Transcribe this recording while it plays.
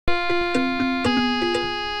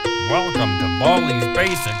Baldi's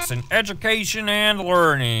Basics in Education and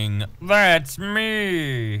Learning. That's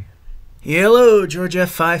me. Hello, Georgia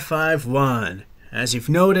 551. As you've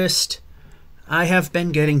noticed, I have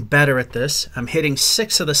been getting better at this. I'm hitting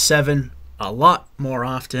 6 of the 7 a lot more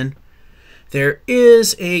often. There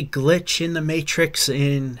is a glitch in the matrix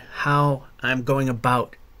in how I'm going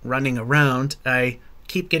about running around. I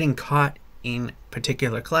keep getting caught in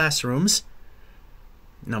particular classrooms,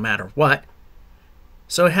 no matter what.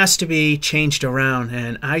 So it has to be changed around,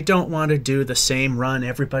 and I don't want to do the same run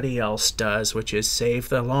everybody else does, which is save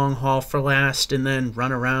the long haul for last and then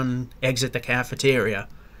run around and exit the cafeteria.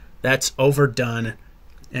 That's overdone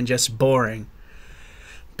and just boring.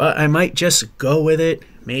 But I might just go with it,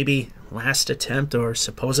 maybe last attempt or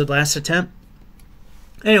supposed last attempt.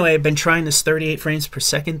 Anyway, I've been trying this 38 frames per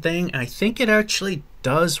second thing. I think it actually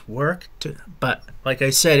does work, but like I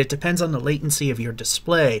said, it depends on the latency of your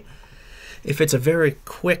display. If it's very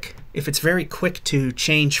quick to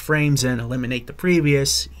change frames and eliminate the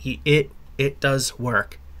previous, it does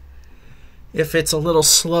work. If it's a little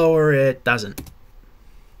slower, it doesn't.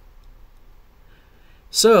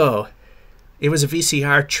 So, it was a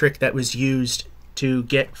VCR trick that was used to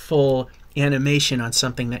get full animation on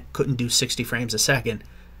something that couldn't do 60 frames a second.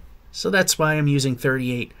 So that's why I'm using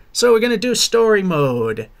 38. So we're going to do story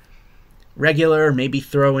mode. Regular, maybe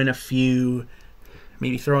throw in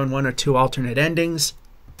maybe throw in 1 or 2 alternate endings.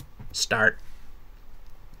 Start.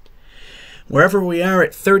 Wherever we are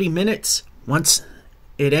at 30 minutes, once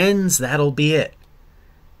it ends, that'll be it.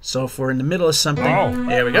 So if we're in the middle of something,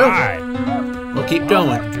 there we go. Hi. We'll keep going.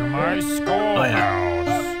 Welcome to my schoolhouse. Oh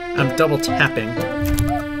yeah. I'm double tapping.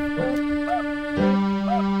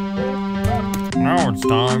 Now it's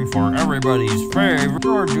time for everybody's favorite.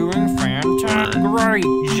 You're doing fantastic. Great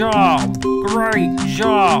job. Great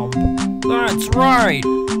job. That's right.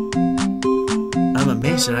 I'm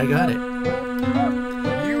amazed that I got it.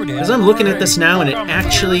 You did. Because I'm looking at this now and it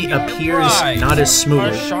actually appears not as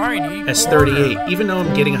smooth as 38, even though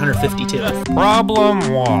I'm getting 152.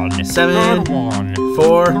 Problem 1. 7, Good one.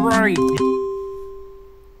 4. Great.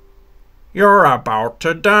 You're about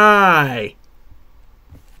to die.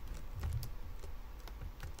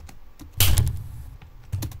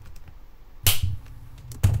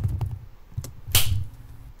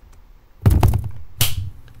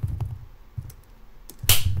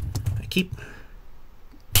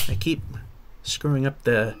 I keep screwing up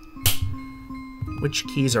which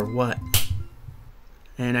keys are what,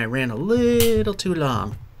 and I ran a little too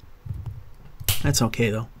long. That's okay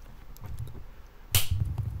though.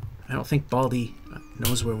 I don't think Baldi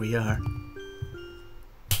knows where we are.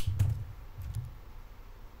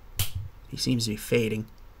 He seems to be fading.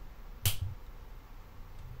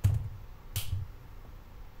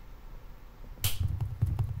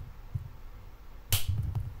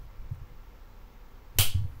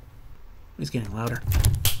 He's getting louder.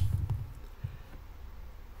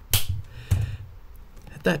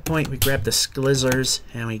 At that point, we grab the sklizzers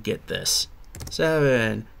and we get this.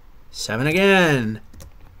 7. 7 again.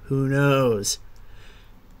 Who knows?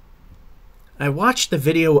 I watched the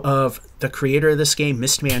video of the creator of this game,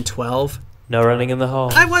 Mistman12. No running in the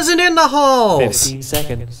hall. I wasn't in the halls! 15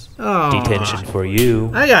 seconds. Oh, Detention for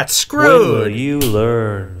you. I got When screwed! will you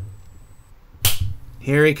learn?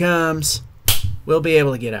 Here he comes. We'll be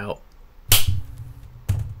able to get out.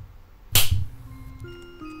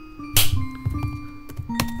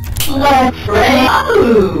 Let's play.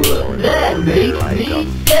 Ooh, that makes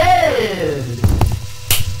me sad.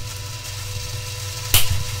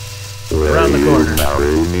 Around the corner.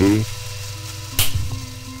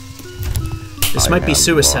 This might be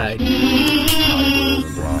suicide.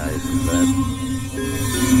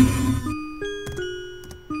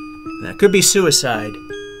 That could be suicide.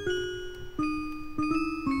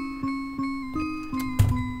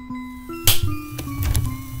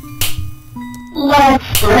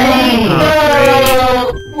 Let's play.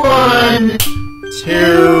 Oh, 1,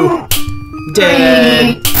 2,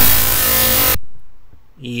 dead.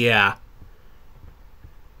 Yeah.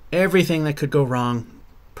 Everything that could go wrong,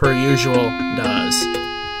 per usual, does.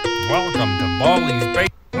 Welcome to Baldi's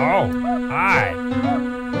Basics. Oh, hi.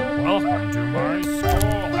 Welcome to my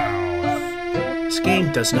schoolhouse. This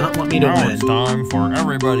game does not want me to Now win. it's time for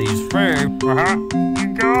everybody's favorite.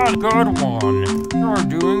 You got a good one.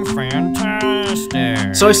 You're doing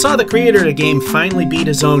fantastic. So I saw the creator of the game finally beat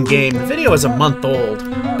his own game. The video is a month old,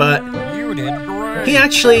 but You did great. he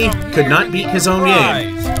actually could not beat his own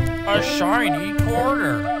game. A shiny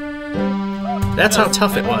quarter. That's how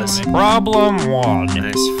tough it was. Problem 1.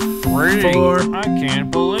 Nice. 3. 4, I can't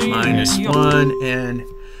believe minus it. 1, and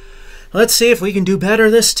let's see if we can do better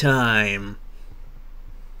this time.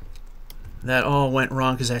 That all went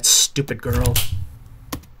wrong because that stupid girl.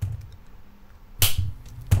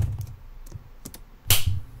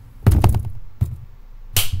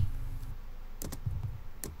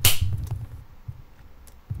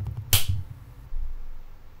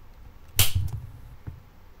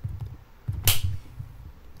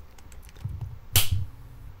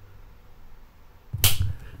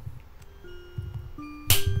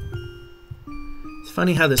 It's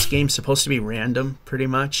funny how this game's supposed to be random, pretty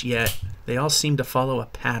much, yet they all seem to follow a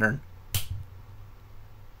pattern.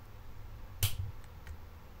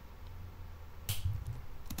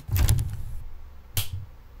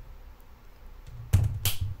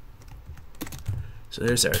 So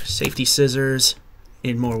there's our safety scissors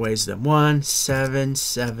in more ways than one. 7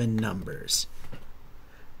 numbers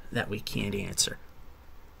that we can't answer.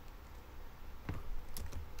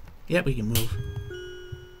 Yep, we can move.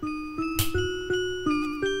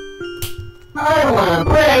 I wanna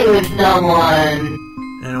play with someone.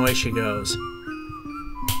 And away she goes.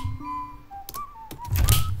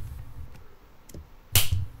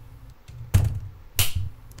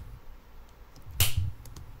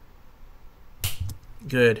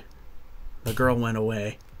 Good. The girl went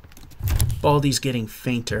away. Baldi's getting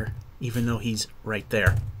fainter, even though he's right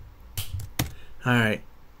there. Alright.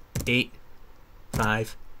 8,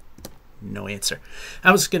 5. No answer.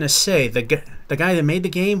 I was going to say, the guy that made the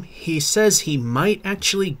game, he says he might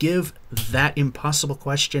actually give that impossible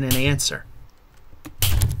question an answer.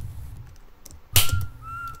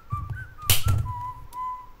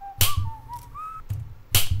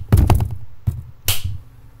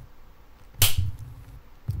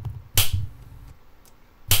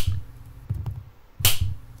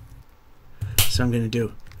 So I'm going to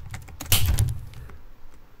do.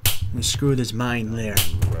 I'm going to screw with his mind there.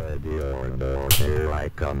 Ready or not, here I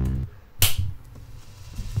come.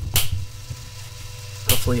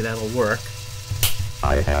 Hopefully that'll work.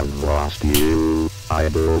 I have lost you. I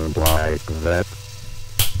don't like that.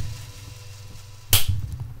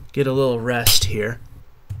 Get a little rest here.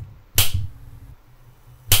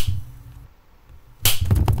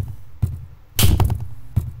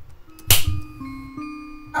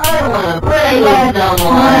 I wanna play with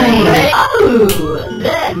someone. Oh,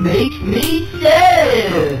 that makes me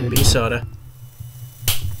sad. Maybe soda.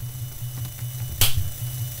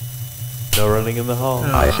 No running in the hall.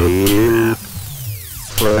 Oh. I see you,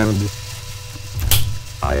 friend.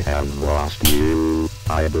 I have lost you.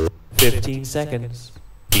 I do. 15 seconds.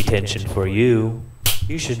 Detention for you.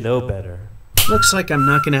 You should know better. Looks like I'm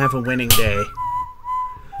not going to have a winning day.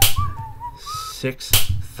 6,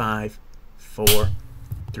 5, 4,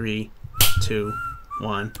 3, 2,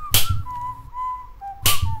 1.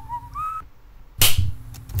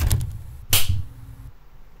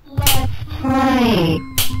 Let's play.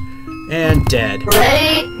 And dead.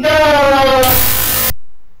 Great go.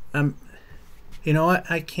 You know what?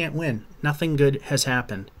 I can't win. Nothing good has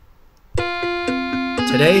happened.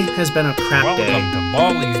 Today has been a crap day. Welcome to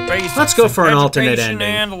Baldi's Basics. Let's go for an alternate Education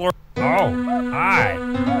ending. and Oh, hi.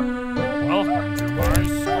 Welcome to my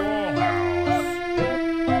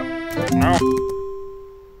schoolhouse. No.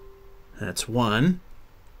 That's 1.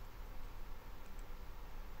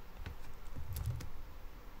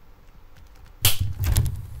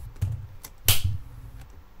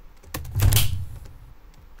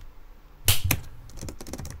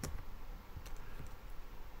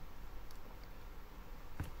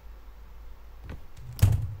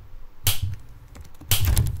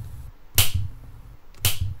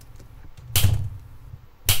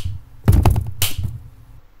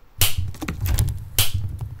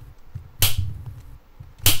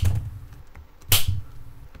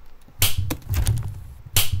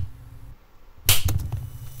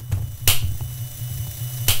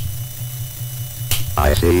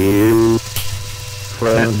 I see you,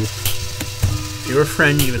 friend. If you were a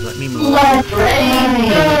friend, you would let me move. Let's play.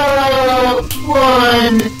 Go.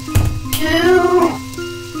 1, 2,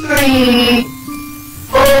 3,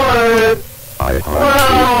 4. I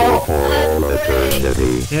hunt you for all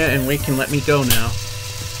eternity. Yeah, and Wait can let me go now.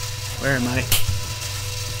 Where am I?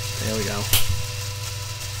 There we go.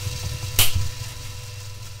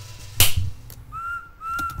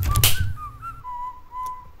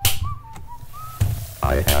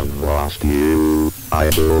 I have lost you. I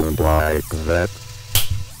don't like that.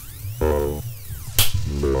 Oh,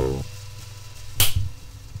 no.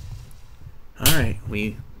 Alright,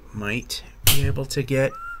 we might be able to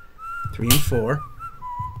get 3 and 4.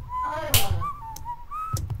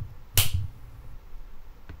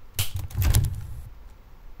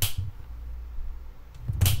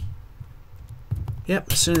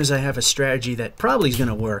 Yep, as soon as I have a strategy that probably is going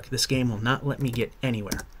to work, this game will not let me get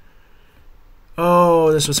anywhere.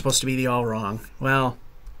 Oh, this was supposed to be the all wrong. Well.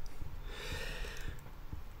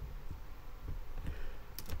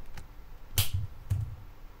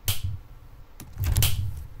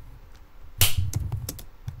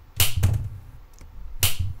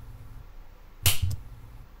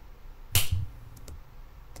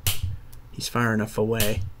 He's far enough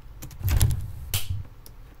away.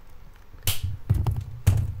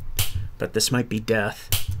 But this might be death.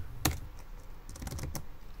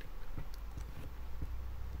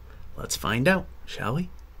 Let's find out, shall we?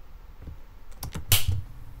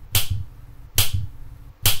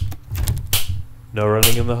 No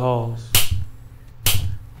running in the halls.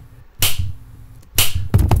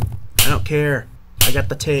 I don't care. I got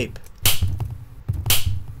the tape.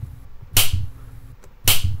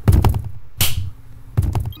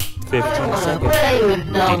 Seconds. Play with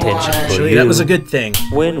no Detention one. for Actually, you. that was a good thing.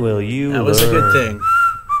 When will you That was a good thing.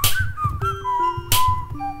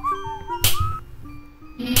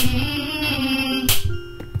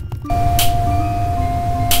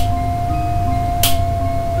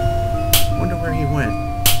 Wonder where he went.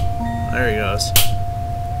 There he goes.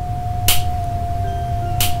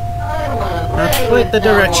 I wanna Not play quite with the no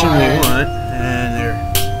direction we one. want. And there.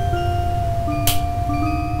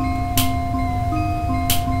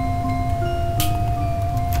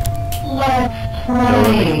 Let's No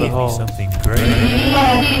running in play. the halls. Something great.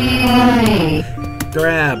 Let's play.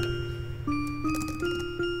 Grab.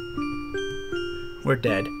 We're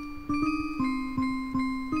dead.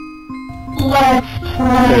 Let's 30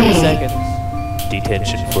 play. seconds.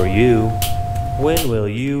 Detention for you. When will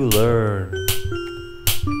you learn?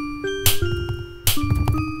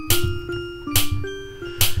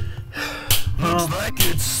 Well, Like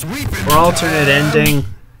it's sweeping. for alternate ending,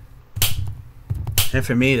 and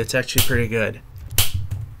for me, that's actually pretty good.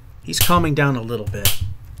 He's calming down a little bit,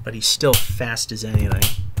 but he's still fast as anything.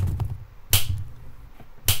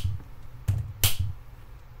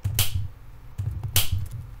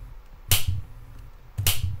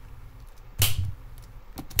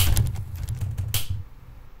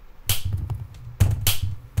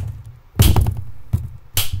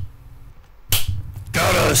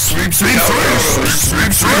 Gotta sweep, sweep, sweep,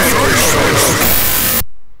 sweep, sweep.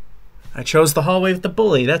 I chose the hallway with the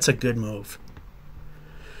bully. That's a good move.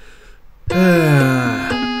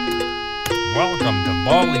 Welcome to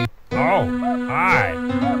Baldi. Oh, hi.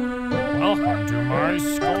 Welcome to my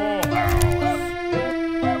schoolhouse.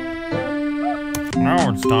 Now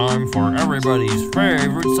it's time for everybody's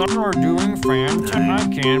favorite song. You're doing fantastic.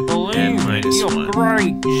 I can't believe And it. minus You one.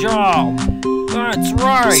 Great job. That's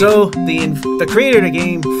right. So the creator of the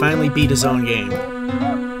game finally beat his own game.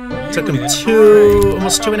 You Took him did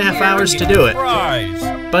almost 2.5 great. hours to do it, Prize.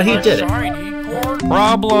 but he A did it. shiny cord.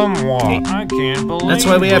 Problem one. I can't believe That's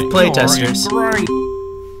why we have it. playtesters. You're great.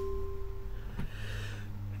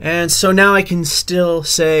 And so now I can still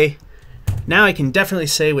say, now I can definitely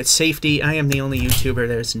say with safety, I am the only YouTuber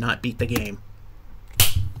that has not beat the game.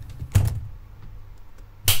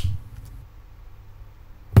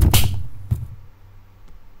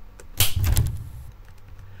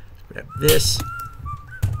 Grab this.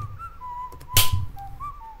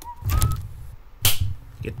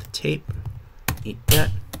 Get the tape. Eat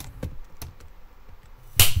that.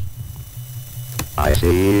 I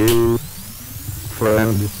see you,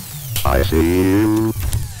 friend. I see you,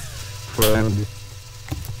 friend.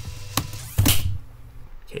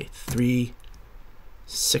 Okay, 3,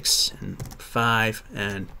 6, and 5,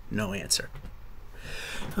 and no answer.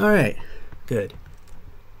 Alright, good.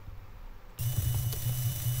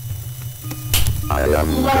 I am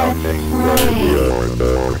coming with your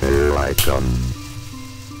door. Here I come.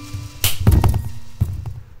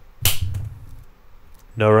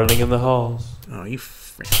 No running in the halls. Oh, you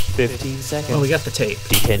 15 seconds. Oh, we got the tape.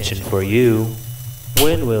 Detention for you.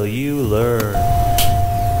 When will you learn?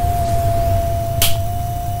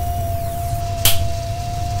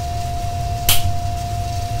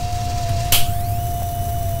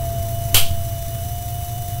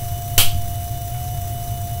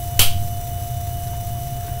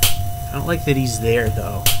 I don't like that he's there,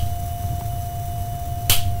 though.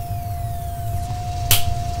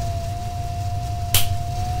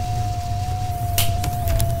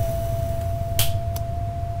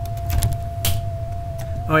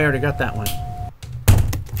 Oh, I already got that one.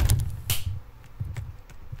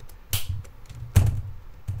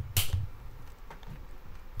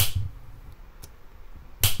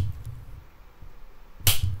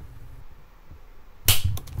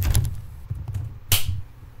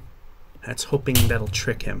 That's hoping that'll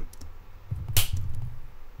trick him.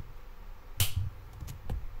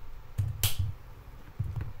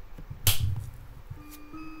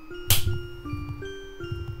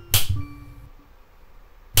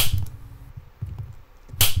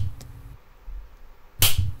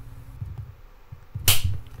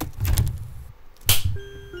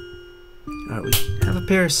 Alright, we have a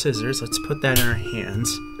pair of scissors. Let's put that in our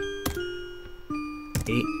hands.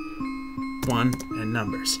 8, 1, and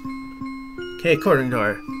numbers. Okay, according to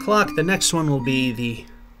our clock, the next one will be the...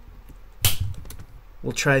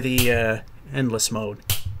 We'll try the endless mode.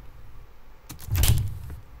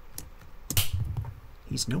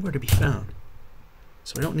 He's nowhere to be found.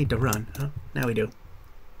 So we don't need to run. Oh, now we do.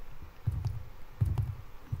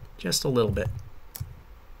 Just a little bit.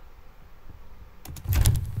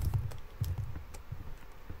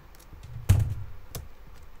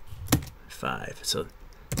 Five. So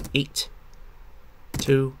 8,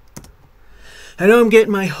 2. I know I'm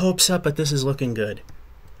getting my hopes up, but this is looking good.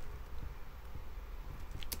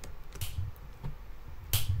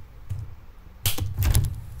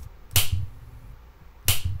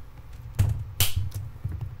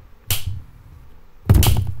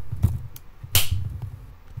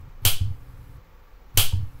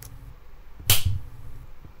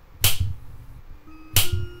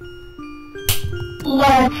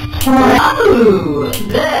 Let's try. Ooh,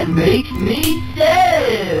 that makes me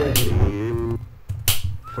sad.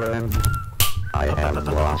 Friend, I have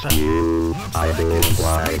lost you. I don't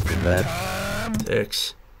like that.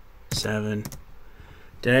 6, 7.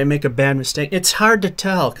 Did I make a bad mistake? It's hard to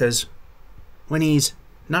tell because when he's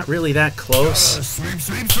not really that close,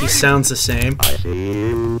 he sounds the same. I see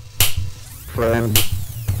you. Friend.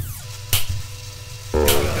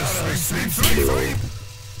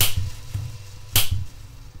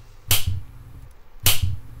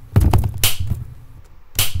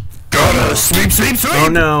 Gotta sweep, sweep, sweep! Oh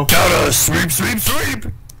no. Gotta sweep, sweep, sweep!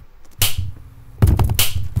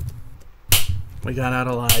 We got out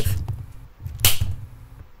alive.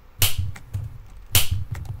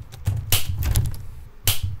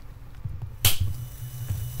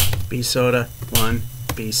 B soda, 1.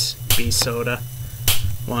 B soda,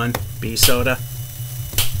 1. B soda.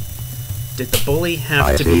 Did the bully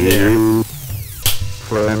have to be there? You.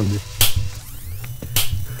 Friend.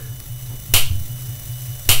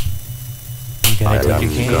 You gotta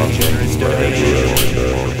take your insurance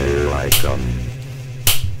donation. Here I come.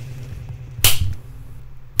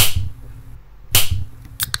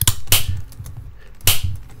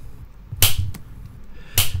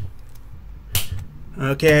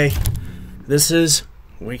 Okay, this is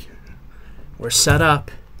we're set up.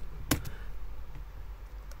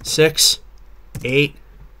 6, 8.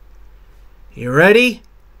 You ready?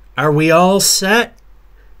 Are we all set?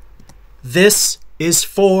 This is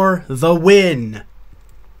for the win.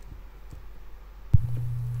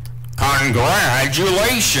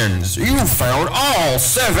 Congratulations! You found all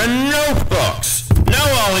 7 notebooks! Now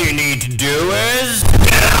all you need to do is...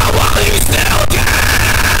 get out while you still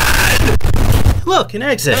can! Look, an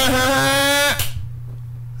exit.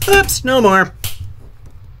 Oops, no more.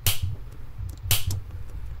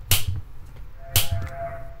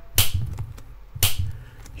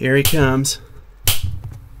 Here he comes.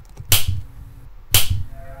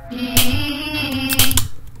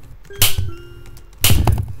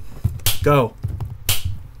 Go.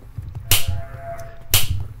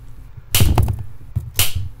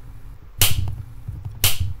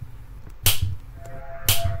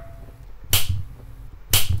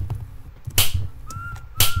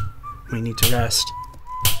 We need to rest.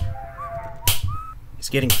 He's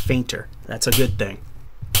getting fainter. That's a good thing.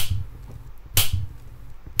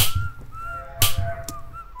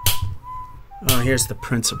 Oh, here's the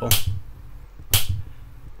principal.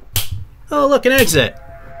 Oh, look, an exit.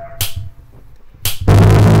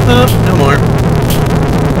 Oh, no more.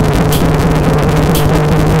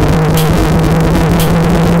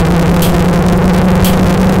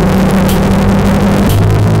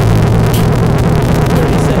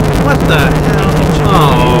 What the hell?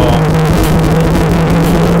 Oh.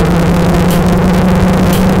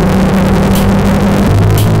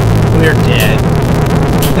 We're dead.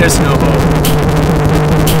 There's no hope.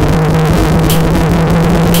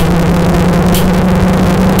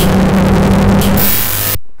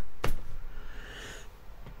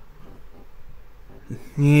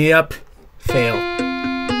 Yep. Fail.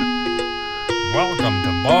 Welcome to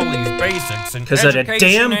Baldi's Basics in 'Cause of the Education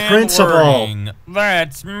damn and principal. Learning.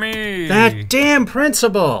 That's me. That damn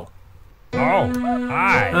principal. Oh,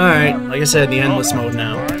 hi. Alright, like I said, the endless mode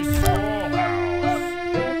now. My schoolhouse.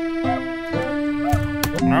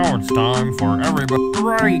 Now it's time for everybody.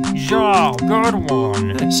 Great job. Good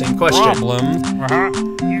one. Same question. Problem.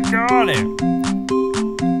 You got it.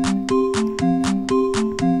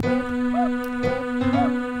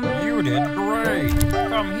 You did great.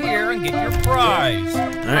 Come here and get your prize.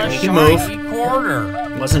 Alright, A you can move. shiny quarter.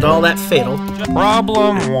 Wasn't all that fatal.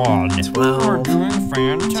 Problem 1. 12. You're doing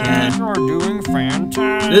fantastic. 10. You're doing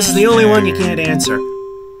fantastic. This is the only one you can't answer.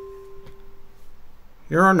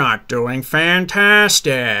 You're not doing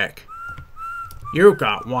fantastic. You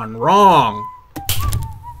got one wrong.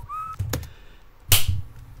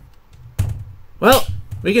 Well,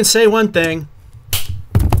 we can say one thing.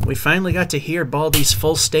 We finally got to hear Baldi's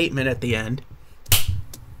full statement at the end.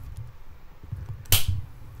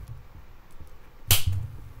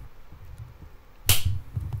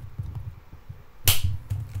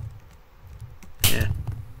 Yeah.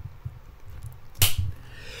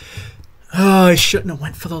 Oh, I shouldn't have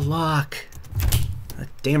went for the lock. That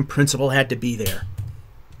damn principal had to be there.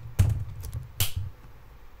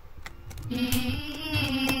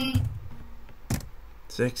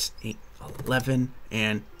 Six, 8, 11,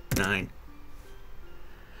 and 9.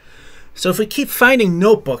 So if we keep finding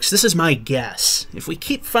notebooks, this is my guess. If we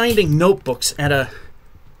keep finding notebooks at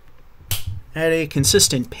a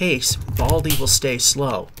consistent pace, Baldi will stay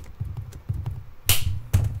slow.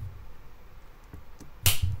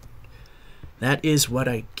 That is what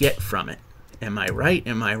I get from it. Am I right?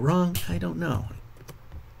 Am I wrong? I don't know.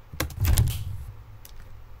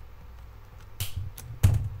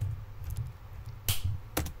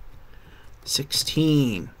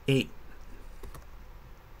 $16, 8.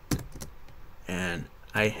 And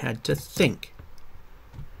I had to think.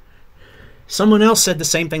 Someone else said the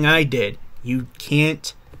same thing I did. You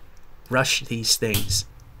can't rush these things,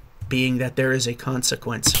 being that there is a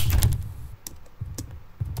consequence.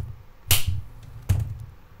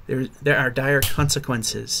 There are dire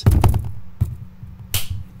consequences.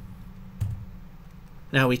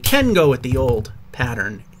 Now we can go with the old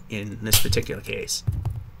pattern in this particular case.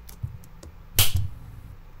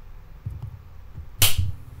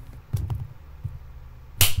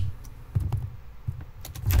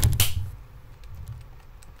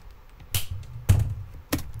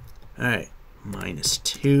 Alright,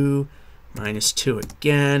 -2, -2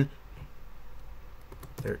 again.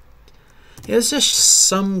 There's just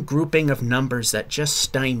some grouping of numbers that just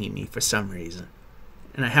stymie me for some reason.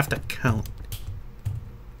 And I have to count.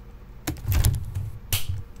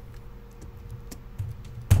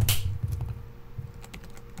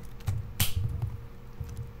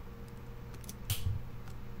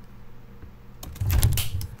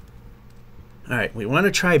 Alright, we want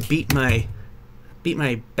to try beat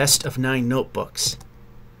my best of 9 notebooks.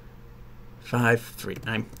 5, 3,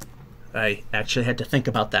 9. I actually had to think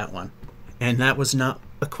about that one. And that was not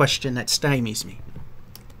a question that stymies me.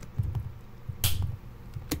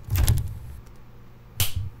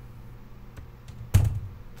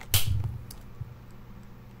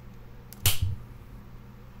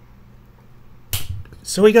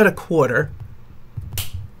 So we got a quarter.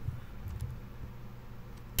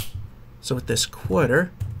 So with this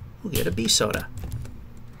quarter, we'll get a B soda.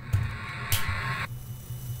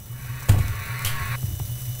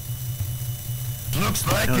 Looks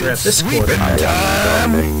like Now grab it's this sweeping quarter.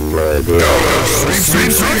 time.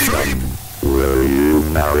 Sweep. Will you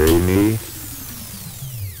marry me?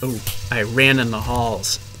 Oh, I ran in the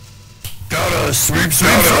halls. Gotta sweep,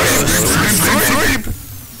 sweep, sweep, sweep.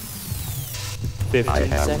 15 I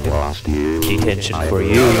have seconds. lost you. Detention I for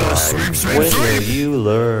have you. lost When will you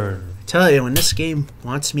learn? I tell you, when this game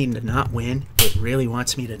wants me to not win, it really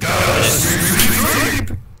wants me to not win.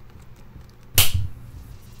 Sweep.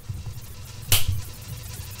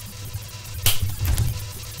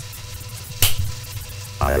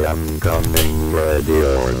 I am coming, ready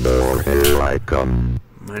or door, here I come.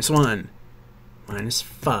 -1,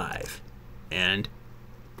 -5, and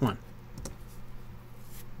 1.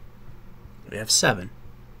 We have 7.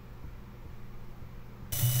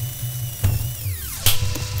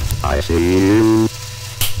 I see you,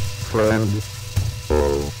 friend.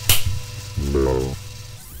 Oh, no.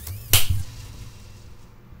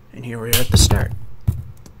 And here we are at the start.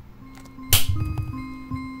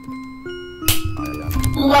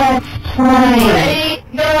 Let's play.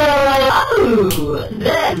 No,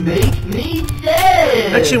 that makes me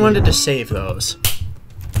sad. I actually wanted to save those.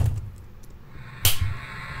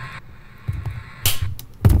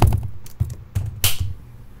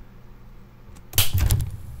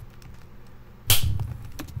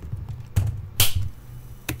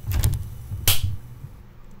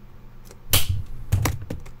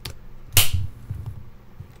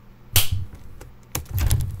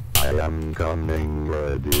 I am coming,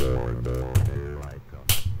 ready or door, here I come.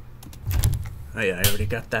 Oh yeah, I already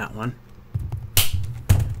got that one.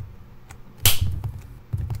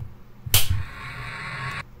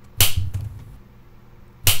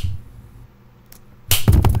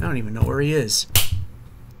 I don't even know where he is.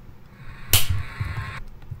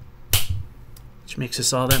 which makes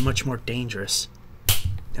this all that much more dangerous.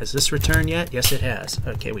 Has this returned yet? Yes, it has.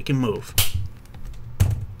 Okay, we can move.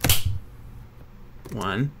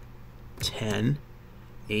 1, 10,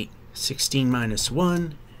 8, 16 minus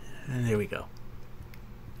 1, and there we go.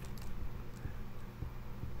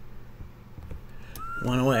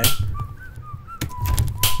 1 away.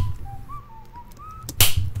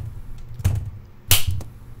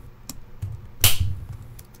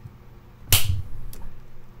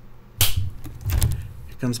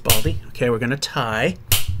 Here comes Baldi. Okay, we're gonna tie.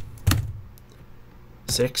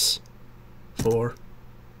 6, 4,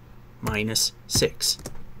 minus 6.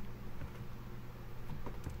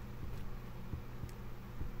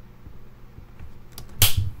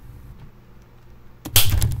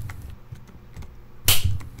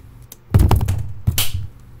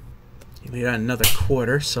 We got another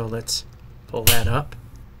quarter, so let's pull that up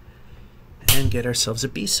and get ourselves a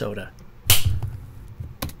bee soda.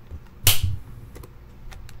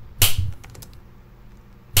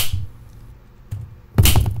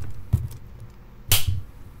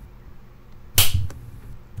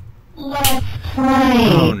 Let's play.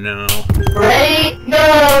 Oh no. Ready,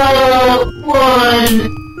 go! 1,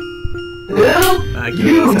 2, I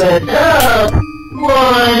you can't. head up.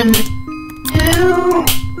 1, 2,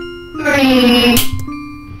 3,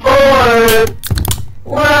 4.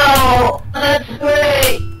 Wow, that's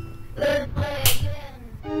great. Let's play again.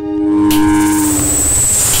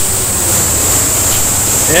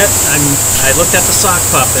 Yep, I looked at the sock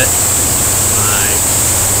puppet. 5,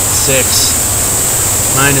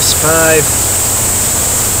 6, minus 5.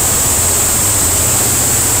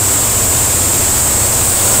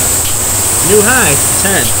 New high,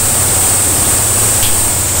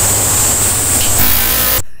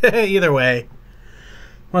 10. Either way,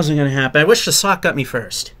 wasn't going to happen. I wish the sock got me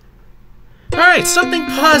first. Alright, something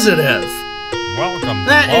positive. Welcome.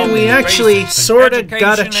 That, and we actually sort of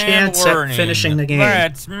got a Education chance and at learning. finishing the game.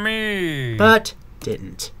 That's me. But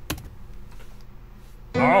didn't.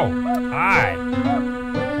 Oh, hi.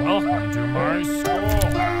 Welcome to my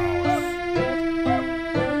schoolhouse.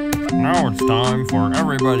 Now it's time for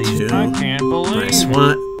everybody's 2, I can't believe minus it.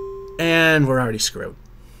 1, and we're already screwed.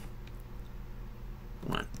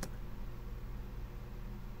 1.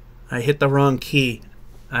 I hit the wrong key.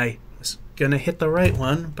 I was gonna hit the right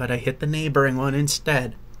one, but I hit the neighboring one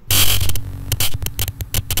instead.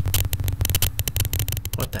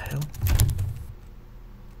 What the hell?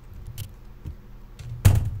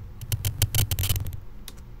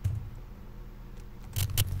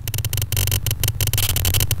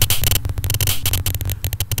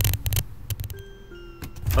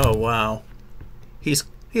 Oh wow. He's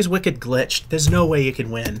wicked glitched. There's no way you can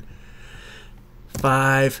win.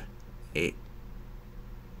 5, 8,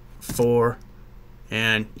 4,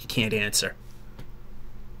 and you can't answer.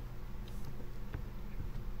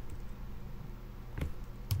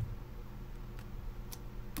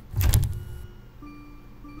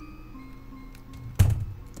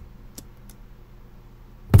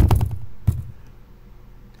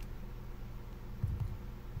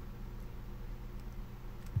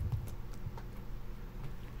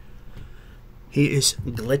 He is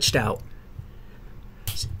glitched out.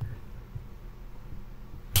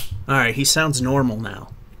 Alright, he sounds normal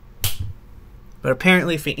now. But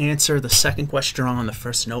apparently if you answer the second question wrong on the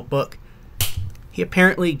first notebook, he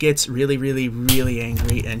apparently gets really, really, really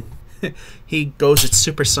angry and he goes at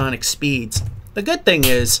supersonic speeds. The good thing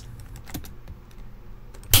is,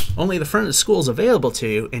 only the front of the school is available to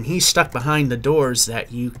you, and he's stuck behind the doors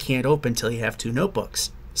that you can't open till you have 2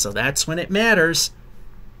 notebooks. So that's when it matters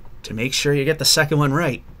to make sure you get the second one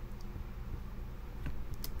right,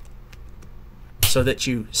 so that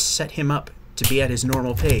you set him up to be at his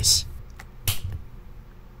normal pace.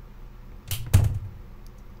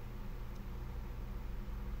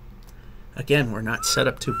 Again, we're not set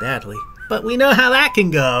up too badly, but we know how that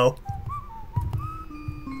can go.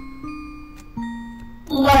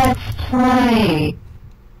 Let's play.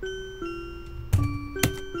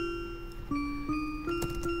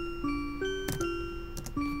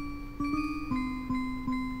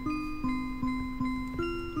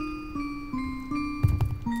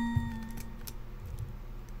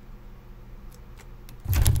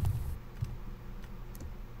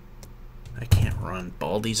 I can't run.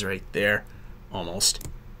 Baldi's right there. Almost.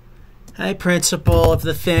 Hi, principal of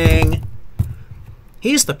the thing.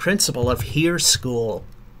 He's the principal of Here School.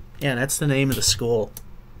 Yeah, that's the name of the school.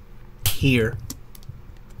 Here.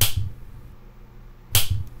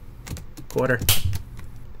 Quarter.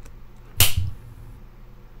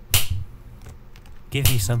 Give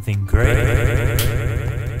me something great.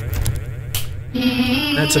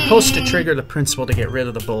 That's supposed to trigger the principal to get rid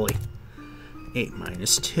of the bully. 8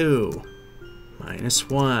 minus 2. Minus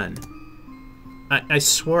 1. I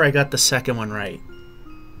swore I got the second one right.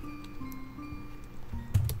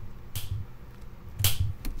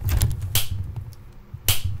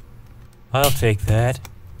 I'll take that.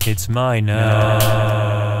 It's mine now.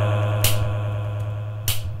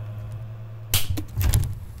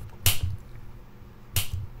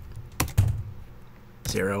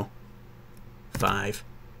 0, 5.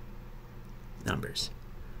 Numbers.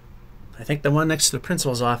 I think the one next to the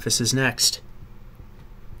principal's office is next.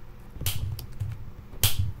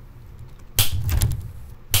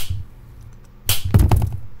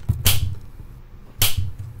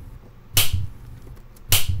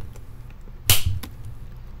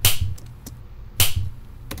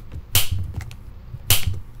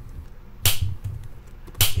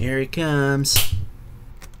 Here he comes.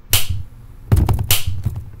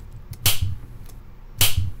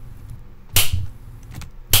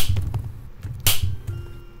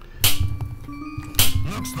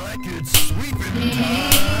 Looks like it's sweeping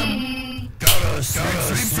time. Gotta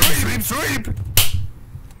sweep.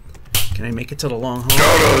 Can I make it to the long haul?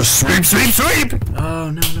 Gotta sweep.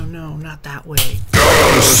 Oh, no, not that way.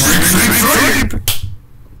 Gotta sweep.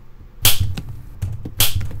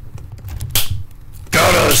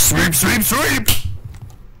 Gotta sweep.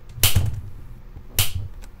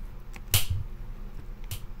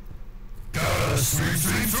 Gotta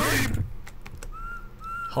sweep.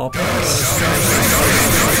 Hall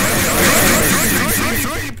pass.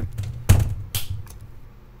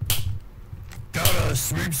 Gotta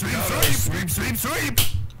sweep.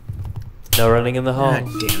 No running in the hall. God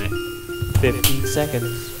damn it. 15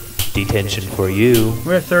 seconds. Detention for you.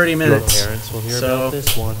 We're at 30 Your minutes. parents will hear So- about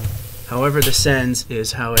this one. However this ends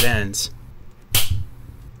is how it ends.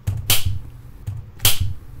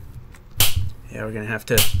 Yeah, we're gonna have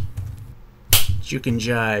to juke and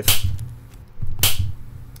jive.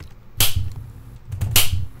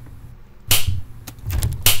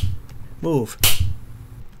 Move.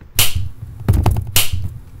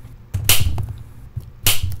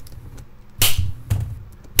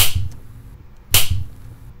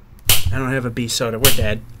 I don't have a B soda. We're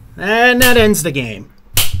dead. And that ends the game.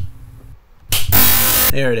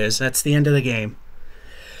 There it is. That's the end of the game.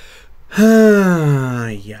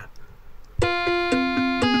 Yeah.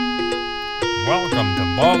 Welcome to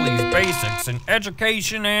Baldi's Basics in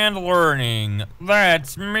Education and Learning.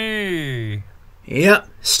 That's me. Yep.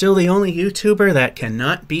 Still the only YouTuber that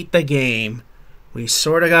cannot beat the game. We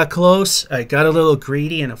sort of got close. I got a little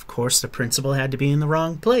greedy, and of course the principal had to be in the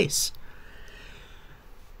wrong place.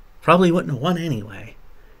 Probably wouldn't have won anyway.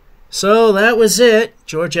 So that was it.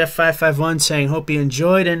 George F551 saying, hope you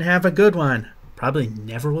enjoyed and have a good one. Probably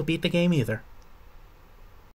never will beat the game either.